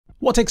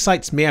What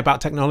excites me about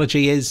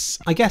technology is,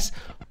 I guess,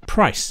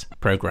 price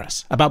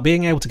progress, about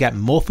being able to get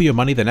more for your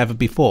money than ever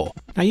before.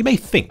 Now you may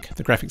think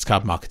the graphics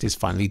card market is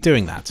finally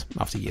doing that,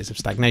 after years of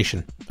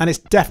stagnation, and it's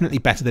definitely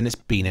better than it's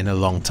been in a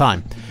long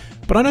time.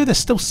 But I know there's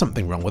still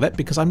something wrong with it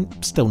because I'm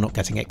still not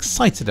getting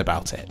excited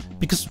about it.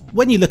 Because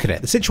when you look at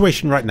it, the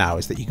situation right now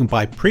is that you can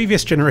buy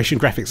previous generation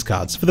graphics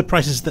cards for the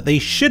prices that they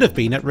should have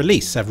been at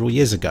release several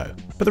years ago.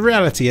 But the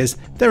reality is,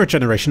 they're a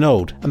generation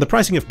old, and the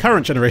pricing of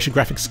current generation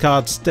graphics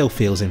cards still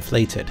feels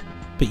inflated.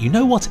 But you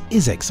know what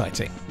is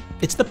exciting?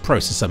 It's the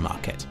processor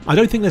market. I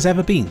don't think there's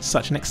ever been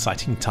such an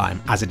exciting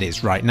time as it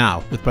is right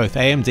now, with both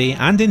AMD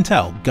and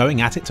Intel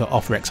going at it to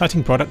offer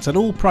exciting products at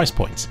all price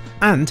points,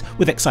 and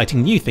with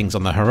exciting new things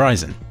on the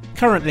horizon.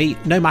 Currently,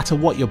 no matter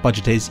what your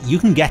budget is, you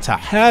can get a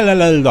hell of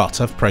a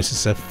lot of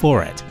processor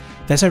for it.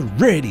 There's a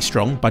really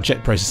strong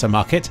budget processor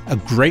market, a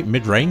great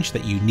mid-range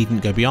that you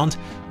needn't go beyond,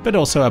 but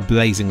also a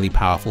blazingly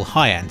powerful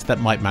high-end that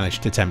might manage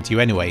to tempt you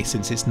anyway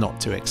since it's not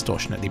too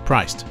extortionately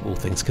priced, all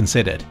things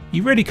considered.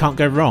 You really can't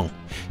go wrong.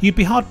 You'd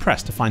be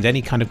hard-pressed to find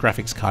any kind of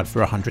graphics card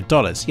for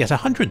 $100, yet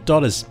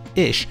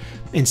 $100-ish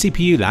in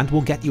CPU land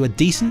will get you a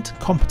decent,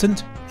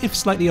 competent, if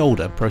slightly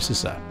older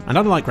processor. And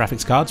unlike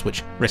graphics cards,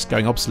 which risk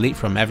going obsolete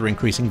from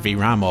ever-increasing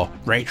VRAM or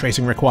ray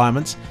tracing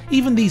requirements,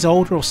 even these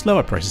older or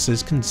slower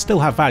processors can still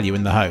have value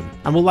in the home,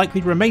 and will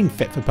likely remain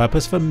fit for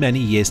purpose for many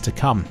years to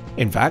come.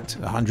 In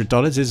fact,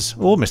 $100 is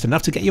almost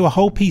enough to get you a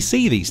whole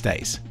PC these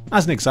days.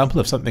 As an example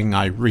of something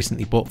I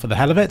recently bought for the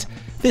hell of it,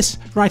 this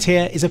right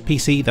here is a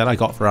PC that I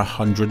got for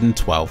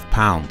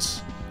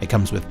 £112. It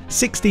comes with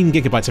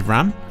 16GB of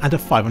RAM and a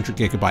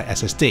 500GB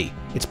SSD.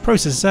 Its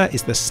processor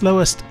is the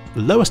slowest,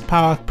 lowest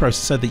power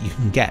processor that you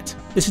can get.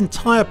 This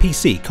entire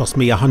PC cost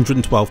me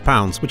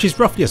 £112, which is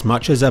roughly as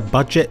much as a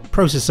budget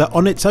processor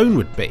on its own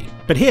would be.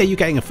 But here you're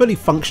getting a fully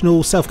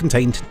functional,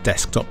 self-contained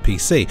desktop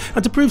PC,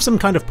 and to prove some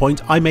kind of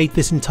point, I made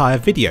this entire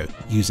video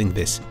using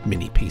this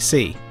mini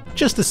PC,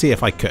 just to see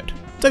if I could.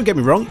 Don't get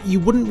me wrong, you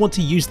wouldn't want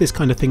to use this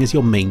kind of thing as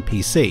your main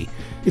PC.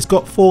 It's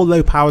got 4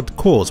 low-powered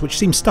cores, which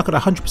seem stuck at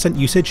 100%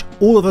 usage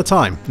all of the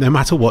time, no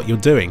matter what you're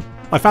doing.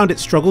 I found it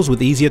struggles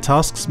with easier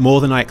tasks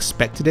more than I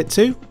expected it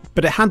to,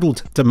 but it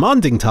handled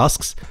demanding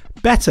tasks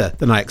better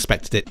than I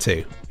expected it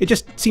to. It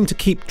just seemed to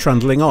keep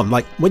trundling on,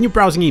 like when you're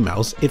browsing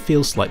emails, it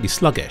feels slightly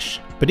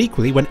sluggish. But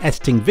equally, when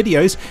editing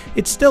videos,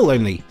 it's still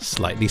only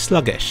slightly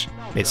sluggish.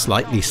 It's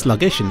slightly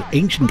sluggish in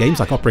ancient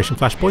games like Operation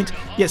Flashpoint,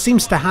 yet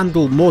seems to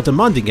handle more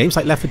demanding games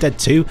like Left 4 Dead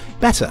 2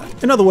 better.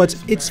 In other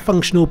words, it's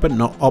functional but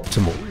not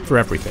optimal for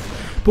everything.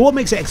 But what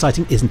makes it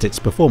exciting isn't its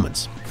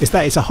performance, it's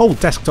that it's a whole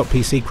desktop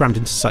PC crammed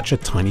into such a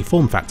tiny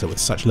form factor with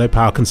such low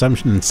power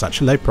consumption and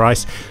such a low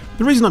price.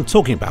 The reason I'm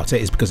talking about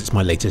it is because it's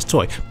my latest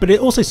toy, but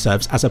it also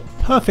serves as a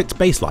perfect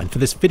baseline for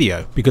this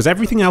video, because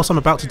everything else I'm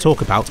about to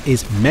talk about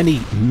is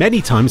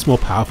many times more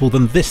powerful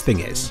than this thing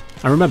is.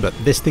 And remember,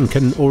 this thing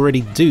can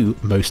already do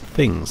most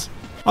things.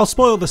 I'll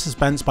spoil the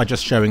suspense by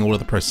just showing all of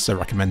the processor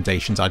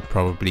recommendations I'd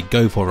probably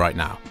go for right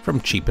now,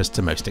 from cheapest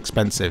to most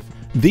expensive.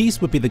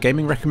 These would be the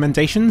gaming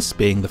recommendations,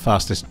 being the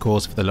fastest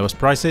cores for the lowest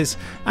prices,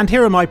 and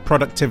here are my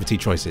productivity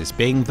choices,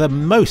 being the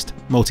most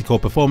multi-core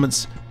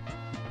performance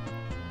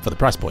for the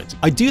price point.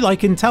 I do like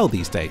Intel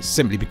these days,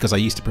 simply because I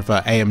used to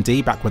prefer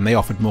AMD back when they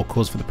offered more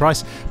cores for the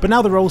price, but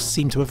now the roles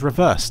seem to have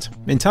reversed.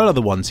 Intel are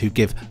the ones who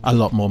give a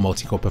lot more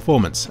multi-core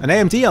performance, and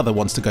AMD are the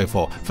ones to go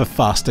for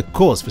faster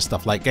cores for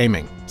stuff like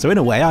gaming. So in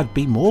a way, I'd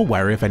be more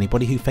wary of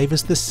anybody who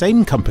favours the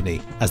same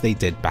company as they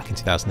did back in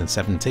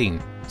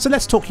 2017. So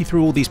let's talk you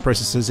through all these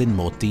processors in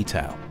more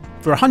detail.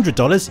 For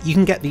 $100, you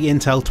can get the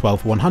Intel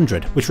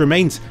 12100, which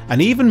remains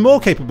an even more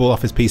capable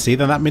office PC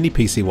than that mini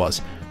PC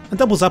was, and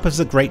doubles up as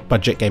a great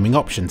budget gaming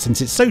option. Since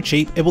it's so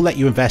cheap, it will let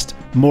you invest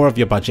more of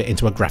your budget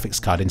into a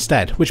graphics card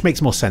instead, which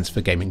makes more sense for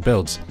gaming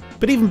builds.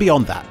 But even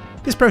beyond that,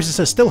 this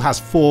processor still has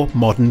 4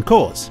 modern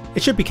cores.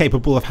 It should be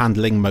capable of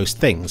handling most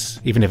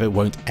things, even if it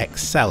won't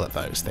excel at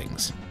those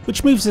things.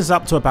 Which moves us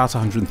up to about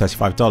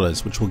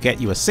 $135, which will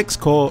get you a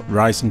 6-core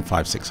Ryzen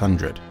 5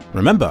 600.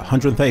 Remember,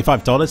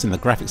 $135 in the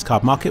graphics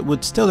card market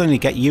would still only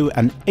get you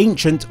an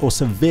ancient or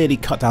severely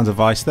cut down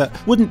device that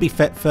wouldn't be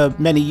fit for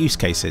many use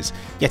cases.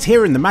 Yet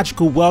here in the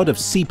magical world of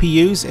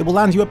CPUs, it will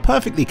land you a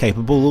perfectly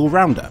capable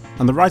all-rounder,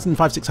 and the Ryzen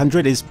 5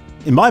 600 is,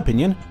 in my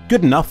opinion,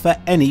 good enough for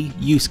any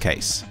use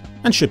case,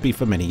 and should be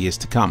for many years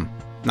to come.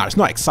 Now, it's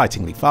not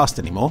excitingly fast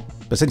anymore,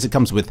 but since it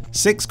comes with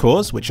 6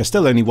 cores, which are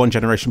still only one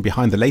generation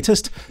behind the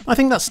latest, I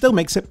think that still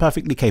makes it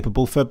perfectly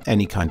capable for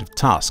any kind of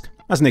task.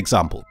 As an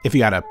example, if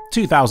you had a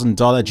 $2,000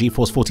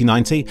 GeForce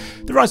 4090,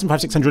 the Ryzen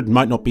 5 600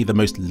 might not be the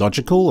most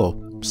logical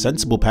or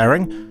sensible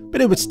pairing, but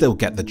it would still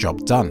get the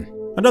job done.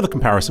 Another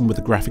comparison with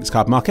the graphics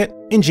card market,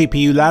 in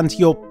GPU land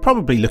you're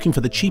probably looking for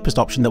the cheapest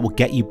option that will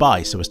get you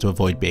by so as to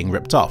avoid being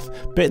ripped off,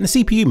 but in the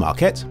CPU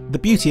market, the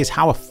beauty is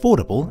how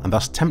affordable and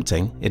thus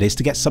tempting it is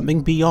to get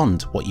something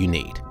beyond what you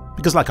need.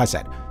 Because like I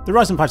said, the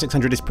Ryzen 5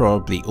 600 is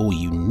probably all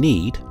you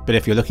need, but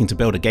if you're looking to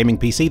build a gaming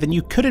PC, then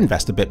you could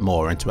invest a bit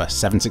more into a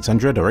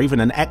 7600 or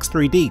even an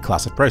X3D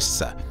class of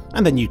processor,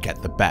 and then you'd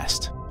get the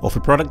best. Or for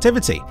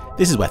productivity?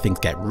 This is where things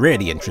get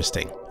really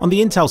interesting. On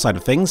the Intel side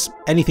of things,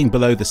 anything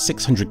below the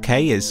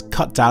 600K is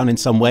cut down in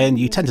some way and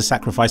you tend to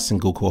sacrifice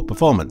single core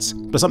performance.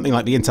 But something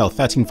like the Intel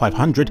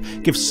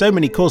 13500 gives so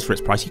many cores for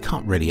its price you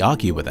can't really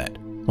argue with it.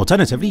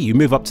 Alternatively, you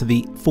move up to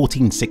the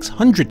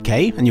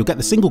 14600K and you'll get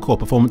the single core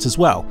performance as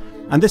well.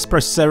 And this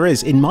processor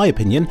is, in my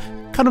opinion,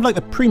 kind of like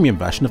the premium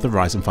version of the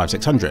Ryzen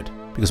 5600.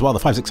 Because while the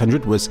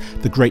 5600 was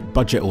the great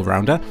budget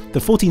all-rounder, the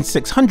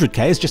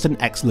 14600K is just an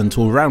excellent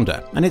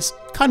all-rounder, and it's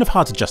kind of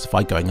hard to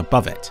justify going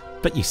above it.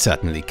 But you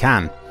certainly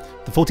can.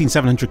 The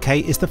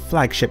 14700K is the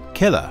flagship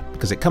killer,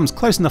 because it comes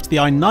close enough to the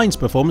i9's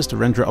performance to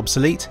render it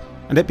obsolete,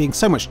 and it being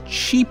so much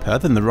cheaper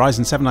than the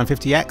Ryzen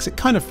 7950X, it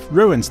kind of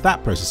ruins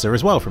that processor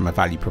as well from a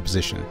value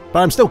proposition. But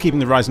I'm still keeping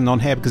the Ryzen on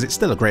here because it's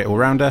still a great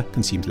all-rounder,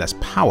 consumes less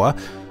power,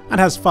 and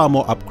has far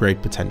more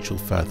upgrade potential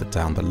further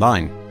down the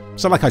line.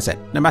 So like I said,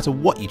 no matter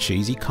what you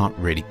choose, you can't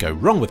really go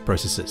wrong with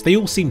processors. They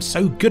all seem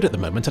so good at the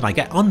moment, and I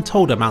get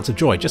untold amounts of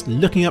joy just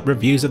looking up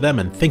reviews of them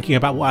and thinking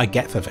about what I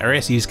get for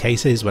various use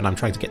cases when I'm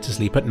trying to get to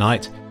sleep at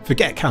night.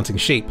 Forget counting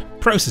sheep,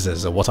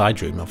 processors are what I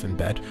dream of in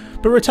bed.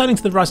 But returning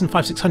to the Ryzen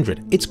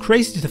 5600, it's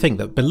crazy to think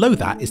that below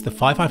that is the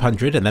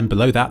 5500 and then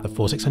below that the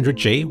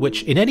 4600G,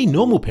 which in any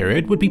normal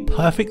period would be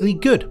perfectly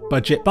good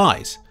budget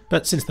buys.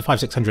 But since the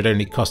 5600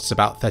 only costs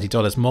about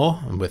 $30 more,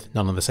 and with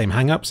none of the same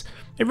hang-ups,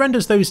 it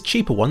renders those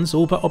cheaper ones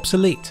all but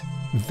obsolete.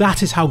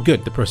 That is how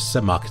good the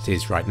processor market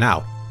is right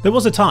now. There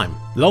was a time,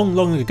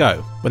 long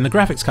ago, when the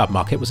graphics card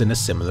market was in a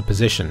similar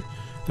position.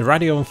 The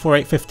Radeon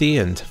 4850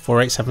 and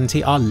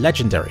 4870 are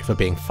legendary for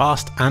being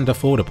fast and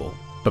affordable.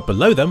 But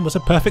below them was a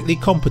perfectly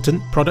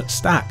competent product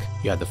stack.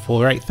 You had the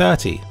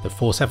 4830, the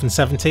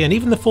 4770 and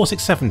even the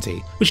 4670,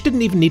 which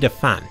didn't even need a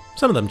fan.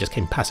 Some of them just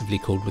came passively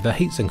cooled with a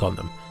heatsink on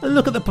them. And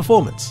look at the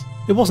performance.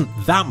 It wasn't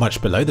that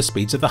much below the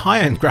speeds of the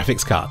high-end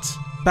graphics cards.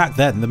 Back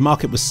then, the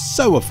market was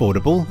so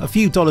affordable, a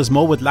few dollars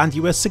more would land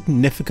you a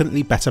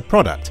significantly better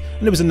product,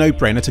 and it was a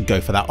no-brainer to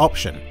go for that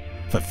option.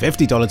 For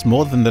 $50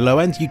 more than the low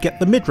end, you'd get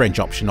the mid-range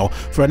option, or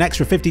for an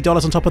extra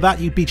 $50 on top of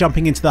that, you'd be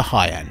jumping into the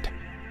high end.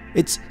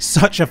 It's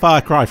such a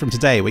far cry from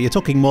today, where you're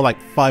talking more like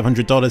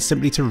 $500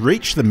 simply to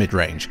reach the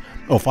mid-range,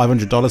 or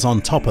 $500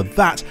 on top of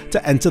that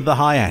to enter the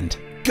high end.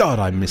 God,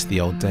 I miss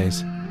the old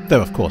days.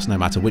 Though of course, no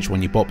matter which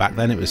one you bought back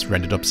then, it was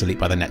rendered obsolete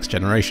by the next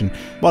generation,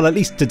 while at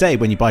least today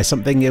when you buy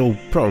something, it'll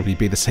probably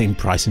be the same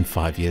price in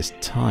 5 years'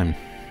 time.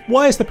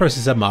 Why is the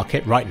processor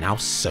market right now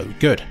so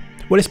good?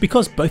 Well, it's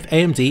because both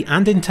AMD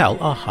and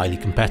Intel are highly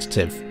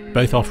competitive.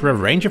 Both offer a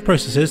range of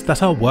processors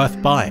that are worth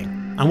buying.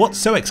 And what's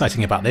so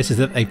exciting about this is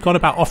that they've gone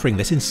about offering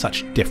this in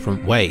such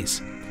different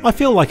ways. I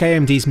feel like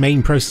AMD's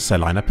main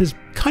processor lineup has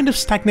kind of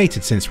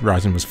stagnated since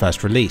Ryzen was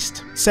first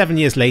released. 7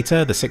 years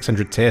later, the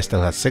 600 tier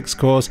still has 6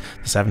 cores,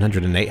 the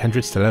 700 and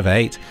 800 still have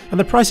 8, and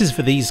the prices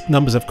for these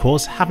numbers of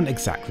cores haven't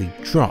exactly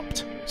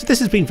dropped. So this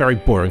has been very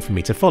boring for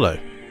me to follow.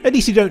 At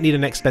least you don't need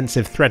an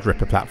expensive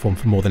Threadripper platform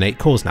for more than 8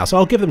 cores now, so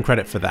I'll give them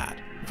credit for that.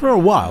 For a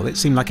while, it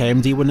seemed like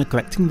AMD were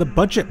neglecting the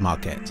budget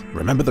market.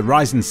 Remember the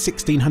Ryzen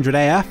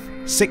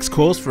 1600AF? 6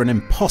 cores for an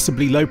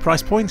impossibly low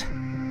price point?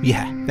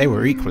 Yeah, they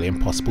were equally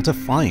impossible to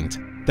find.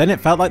 Then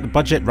it felt like the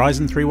budget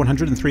Ryzen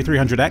 3100 and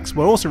 3300X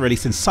were also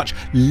released in such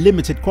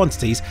limited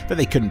quantities that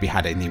they couldn't be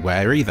had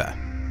anywhere either.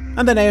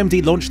 And then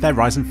AMD launched their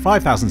Ryzen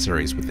 5000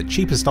 series, with the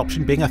cheapest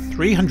option being a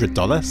 $300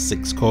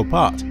 6-core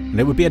part, and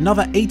it would be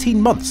another 18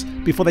 months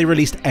before they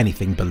released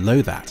anything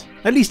below that.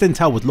 At least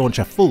Intel would launch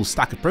a full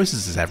stack of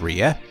processors every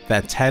year.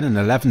 Their 10 and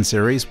 11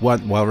 series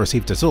weren't well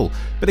received at all,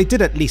 but they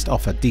did at least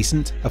offer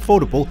decent,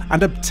 affordable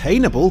and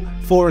obtainable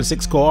 4 and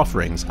 6 core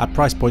offerings at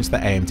price points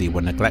that AMD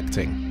were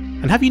neglecting.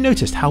 And have you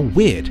noticed how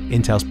weird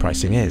Intel's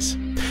pricing is?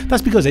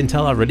 That's because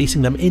Intel are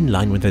releasing them in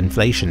line with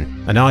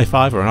inflation. An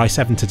i5 or an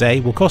i7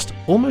 today will cost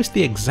almost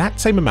the exact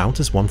same amount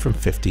as one from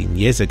 15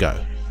 years ago,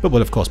 but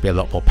will of course be a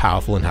lot more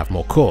powerful and have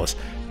more cores.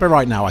 But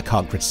right now I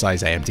can't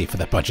criticise AMD for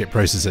their budget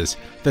processors.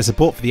 Their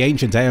support for the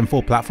ancient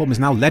AM4 platform is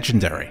now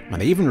legendary,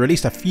 and they even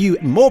released a few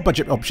more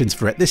budget options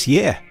for it this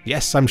year.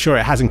 Yes, I'm sure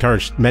it has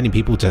encouraged many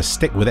people to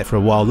stick with it for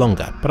a while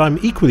longer, but I'm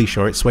equally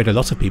sure it swayed a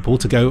lot of people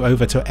to go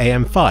over to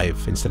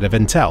AM5 instead of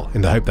Intel,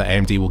 in the hope that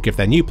AMD will give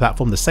their new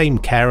platform the same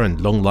care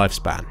and long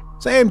lifespan.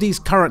 So AMD's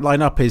current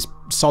lineup is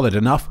solid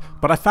enough,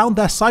 but I found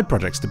their side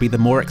projects to be the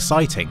more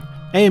exciting.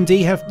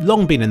 AMD have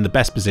long been in the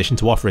best position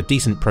to offer a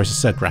decent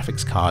processor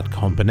graphics card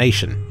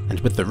combination, and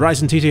with the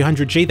Ryzen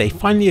 2200G they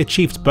finally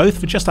achieved both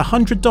for just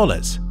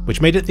 $100, which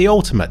made it the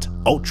ultimate,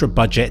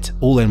 ultra-budget,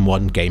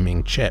 all-in-one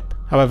gaming chip.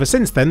 However,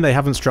 since then they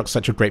haven't struck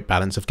such a great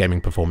balance of gaming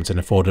performance and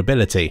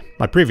affordability.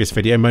 My previous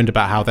video moaned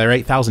about how their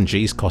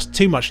 8000Gs cost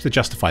too much to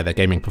justify their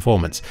gaming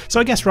performance, so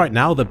I guess right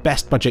now the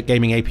best budget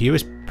gaming APU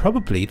is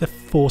probably the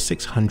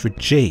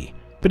 4600G.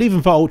 But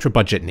even for ultra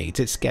budget needs,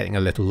 it's getting a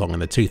little long in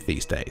the tooth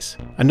these days.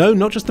 And no,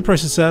 not just the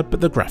processor,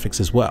 but the graphics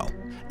as well.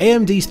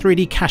 AMD's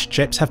 3D cache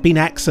chips have been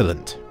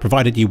excellent,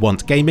 provided you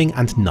want gaming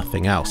and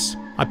nothing else.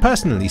 I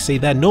personally see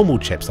their normal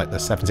chips like the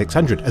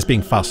 7600 as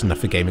being fast enough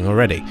for gaming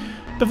already,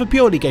 But for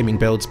purely gaming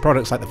builds,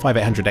 products like the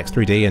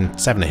 5800X3D and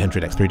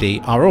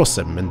 7800X3D are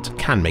awesome and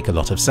can make a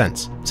lot of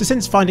sense. So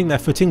since finding their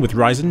footing with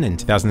Ryzen in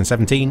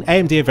 2017,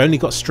 AMD have only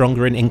got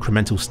stronger in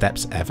incremental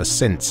steps ever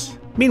since.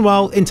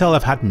 Meanwhile, Intel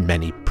have had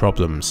many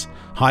problems.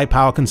 High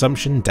power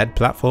consumption, dead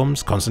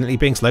platforms, constantly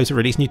being slow to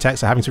release new tech,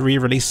 so having to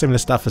re-release similar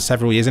stuff for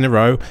several years in a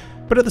row.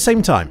 But at the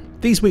same time,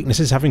 these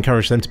weaknesses have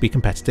encouraged them to be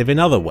competitive in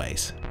other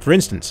ways. For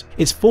instance,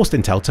 it's forced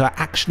Intel to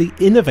actually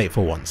innovate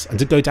for once, and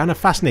to go down a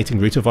fascinating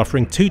route of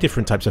offering two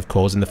different types of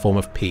cores in the form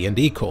of P and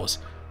E cores,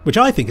 which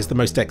I think is the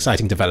most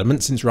exciting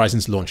development since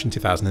Ryzen's launch in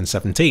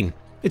 2017.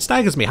 It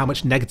staggers me how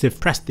much negative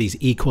press these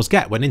E-cores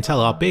get when Intel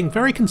are being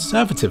very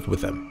conservative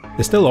with them.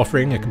 They're still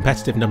offering a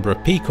competitive number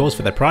of P-cores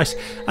for their price,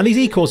 and these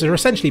E-cores are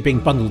essentially being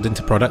bundled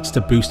into products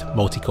to boost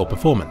multi-core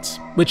performance,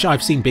 which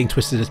I've seen being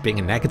twisted as being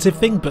a negative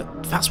thing,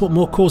 but that's what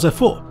more cores are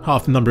for.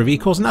 Half the number of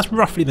E-cores, and that's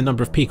roughly the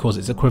number of P-cores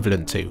it's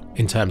equivalent to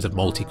in terms of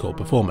multi-core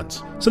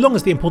performance. So long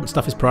as the important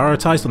stuff is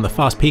prioritised on the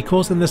fast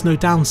P-cores, then there's no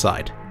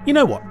downside. You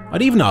know what,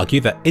 I'd even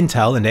argue that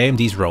Intel and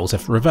AMD's roles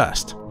have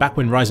reversed. Back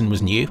when Ryzen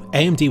was new,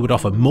 AMD would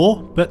offer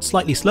more, but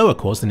slightly slower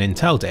cores than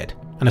Intel did.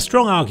 And a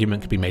strong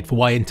argument could be made for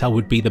why Intel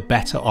would be the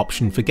better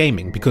option for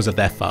gaming because of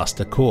their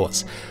faster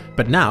cores.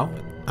 But now,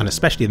 and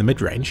especially in the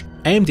mid-range,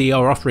 AMD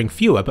are offering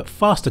fewer but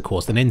faster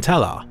cores than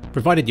Intel are.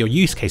 Provided your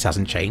use case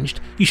hasn't changed,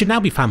 you should now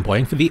be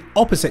fanboying for the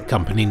opposite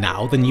company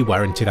now than you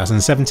were in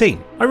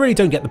 2017. I really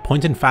don't get the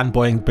point in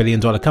fanboying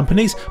billion-dollar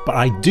companies, but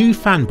I do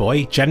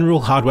fanboy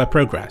general hardware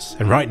progress,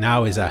 and right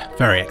now is a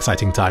very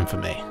exciting time for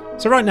me.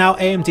 So right now,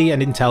 AMD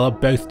and Intel are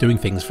both doing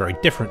things very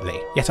differently,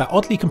 yet are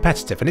oddly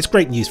competitive, and it's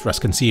great news for us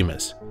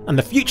consumers. And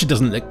the future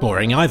doesn't look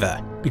boring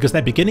either, because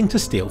they're beginning to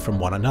steal from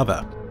one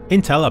another.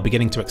 Intel are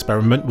beginning to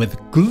experiment with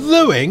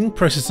gluing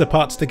processor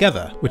parts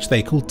together, which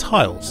they call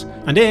tiles,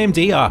 and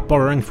AMD are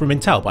borrowing from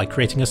Intel by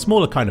creating a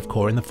smaller kind of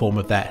core in the form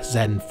of their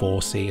Zen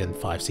 4C and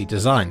 5C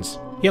designs.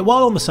 Yet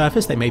while on the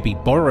surface they may be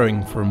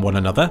borrowing from one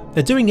another,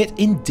 they're doing it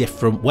in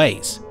different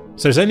ways.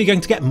 So it's only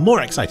going to get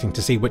more exciting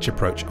to see which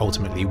approach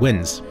ultimately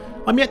wins.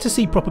 I'm yet to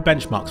see proper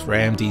benchmarks for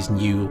AMD's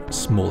new,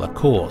 smaller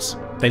cores.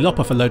 They lop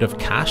off a load of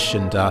cache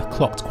and are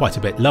clocked quite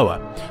a bit lower,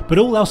 but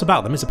all else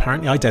about them is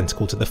apparently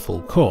identical to the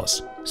full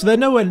cores. So they're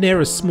nowhere near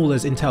as small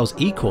as Intel's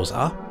E-cores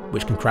are,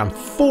 which can cram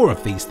 4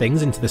 of these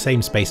things into the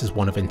same space as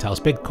one of Intel's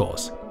big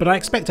cores. But I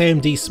expect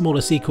AMD's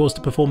smaller C-cores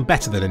to perform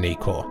better than an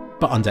E-core,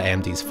 but under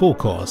AMD's full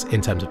cores in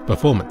terms of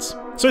performance.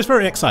 So it's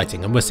very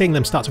exciting, and we're seeing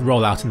them start to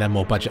roll out in their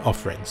more budget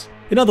offerings.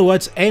 In other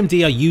words,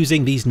 AMD are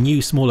using these new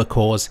smaller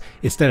cores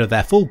instead of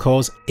their full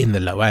cores in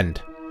the low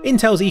end.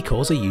 Intel's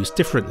E-cores are used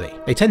differently.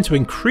 They tend to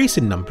increase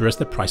in number as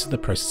the price of the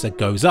processor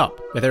goes up,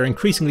 where they're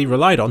increasingly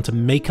relied on to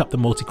make up the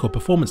multi-core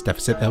performance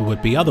deficit there would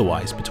be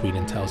otherwise between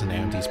Intel's and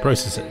AMD's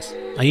processors.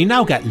 And you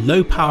now get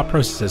low-power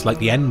processors like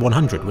the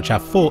N100, which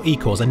have 4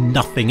 E-cores and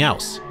nothing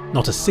else.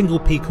 Not a single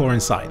P-core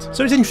in sight.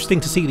 So it's interesting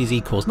to see these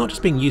E-cores not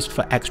just being used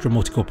for extra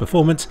multi-core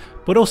performance,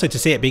 but also to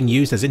see it being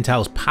used as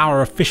Intel's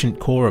power-efficient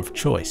core of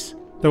choice.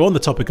 Though on the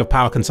topic of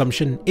power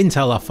consumption,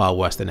 Intel are far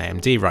worse than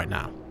AMD right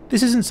now.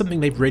 This isn't something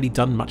they've really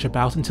done much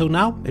about until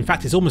now. In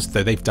fact, it's almost as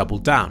though they've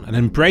doubled down and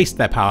embraced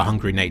their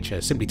power-hungry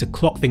nature simply to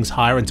clock things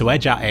higher and to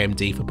edge out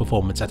AMD for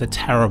performance at a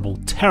terrible,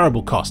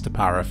 terrible cost to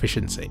power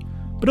efficiency.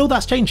 But all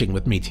that's changing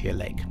with Meteor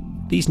Lake.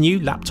 These new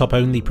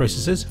laptop-only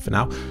processors, for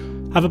now,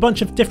 have a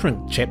bunch of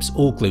different chips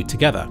all glued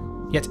together.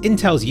 Yet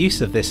Intel's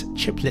use of this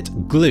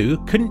chiplet glue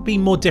couldn't be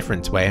more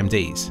different to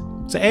AMD's.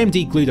 So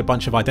AMD glued a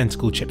bunch of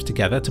identical chips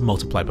together to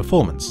multiply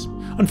performance.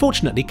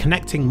 Unfortunately,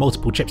 connecting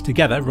multiple chips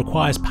together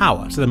requires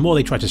power, so the more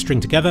they try to string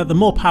together, the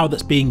more power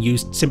that's being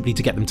used simply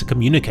to get them to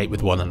communicate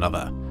with one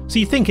another. So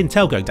you think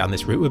Intel going down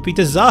this route would be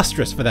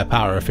disastrous for their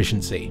power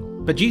efficiency,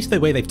 but due to the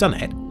way they've done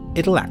it,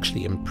 it'll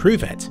actually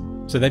improve it.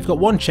 So they've got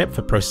one chip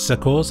for processor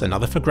cores,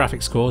 another for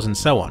graphics cores, and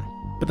so on.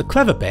 But the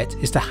clever bit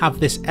is to have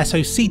this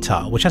SoC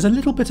tile, which has a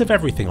little bit of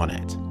everything on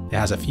it. It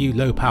has a few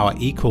low power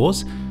E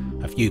cores,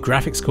 a few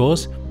graphics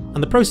cores,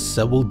 and the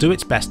processor will do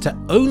its best to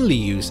only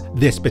use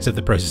this bit of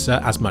the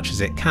processor as much as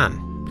it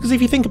can. Because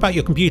if you think about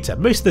your computer,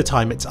 most of the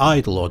time it's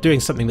idle or doing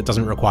something that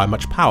doesn't require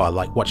much power,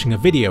 like watching a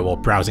video or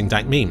browsing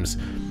dank memes.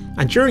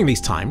 And during these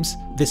times,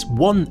 this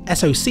one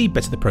SoC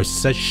bit of the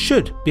processor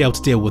should be able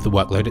to deal with the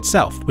workload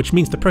itself, which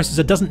means the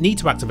processor doesn't need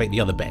to activate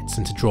the other bits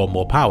and to draw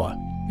more power.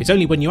 It's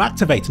only when you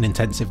activate an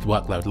intensive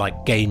workload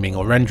like gaming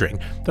or rendering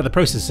that the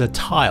processor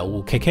tile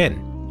will kick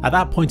in. At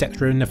that point,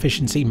 extra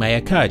inefficiency may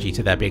occur due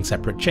to there being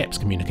separate chips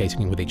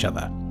communicating with each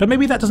other. But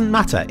maybe that doesn't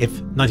matter if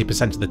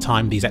 90% of the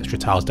time these extra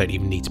tiles don't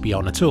even need to be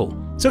on at all.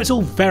 So it's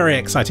all very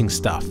exciting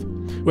stuff.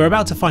 We're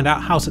about to find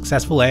out how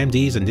successful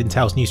AMD's and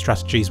Intel's new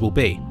strategies will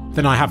be.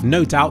 Then I have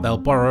no doubt they'll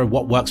borrow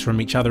what works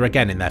from each other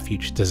again in their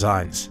future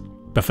designs.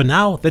 But for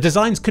now, the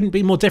designs couldn't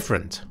be more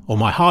different, or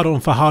my hard-on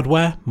for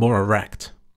hardware more erect.